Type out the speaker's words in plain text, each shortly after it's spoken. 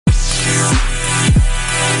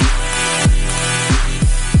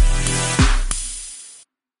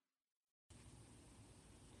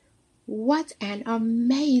What an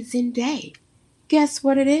amazing day! Guess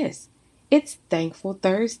what it is? It's Thankful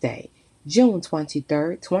Thursday, June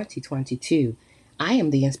 23rd, 2022. I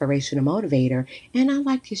am the inspirational motivator, and I'd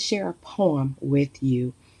like to share a poem with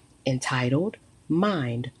you entitled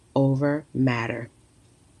Mind Over Matter.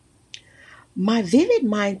 My vivid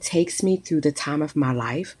mind takes me through the time of my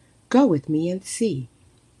life. Go with me and see.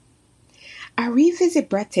 I revisit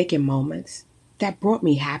breathtaking moments that brought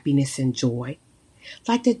me happiness and joy.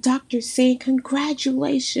 Like the doctor saying,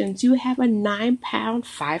 congratulations, you have a 9 pound,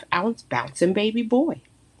 5 ounce bouncing baby boy.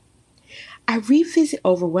 I revisit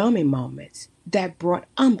overwhelming moments that brought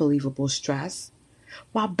unbelievable stress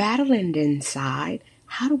while battling inside.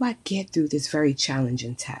 How do I get through this very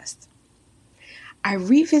challenging test? I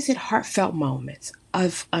revisit heartfelt moments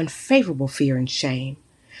of unfavorable fear and shame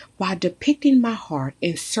while depicting my heart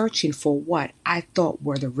and searching for what I thought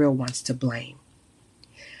were the real ones to blame.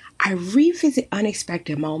 I revisit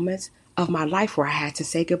unexpected moments of my life where I had to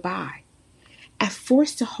say goodbye and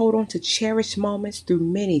forced to hold on to cherished moments through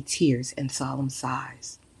many tears and solemn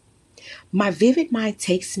sighs. My vivid mind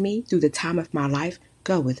takes me through the time of my life.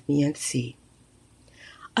 Go with me and see.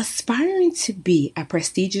 Aspiring to be a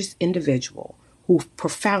prestigious individual who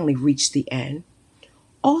profoundly reached the end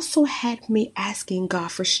also had me asking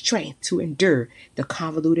God for strength to endure the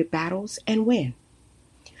convoluted battles and win.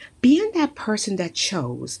 Being that person that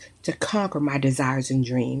chose to conquer my desires and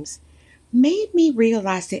dreams made me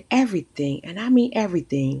realize that everything, and I mean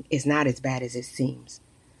everything, is not as bad as it seems.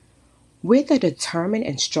 With a determined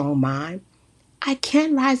and strong mind, I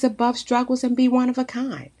can rise above struggles and be one of a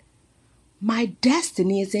kind. My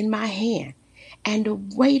destiny is in my hand and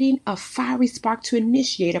awaiting a fiery spark to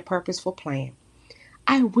initiate a purposeful plan.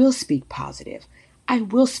 I will speak positive. I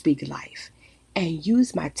will speak life and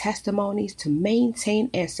use my testimonies to maintain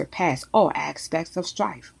and surpass all aspects of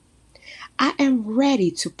strife. I am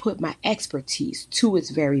ready to put my expertise to its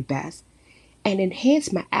very best and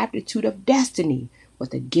enhance my aptitude of destiny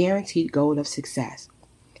with a guaranteed goal of success.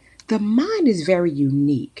 The mind is very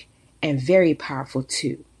unique and very powerful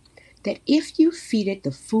too, that if you feed it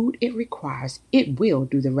the food it requires, it will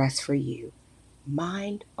do the rest for you.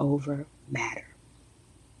 Mind over matter.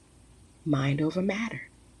 Mind over matter.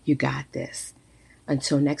 You got this.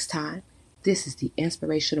 Until next time, this is the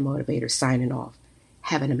Inspirational Motivator signing off.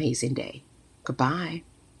 Have an amazing day. Goodbye.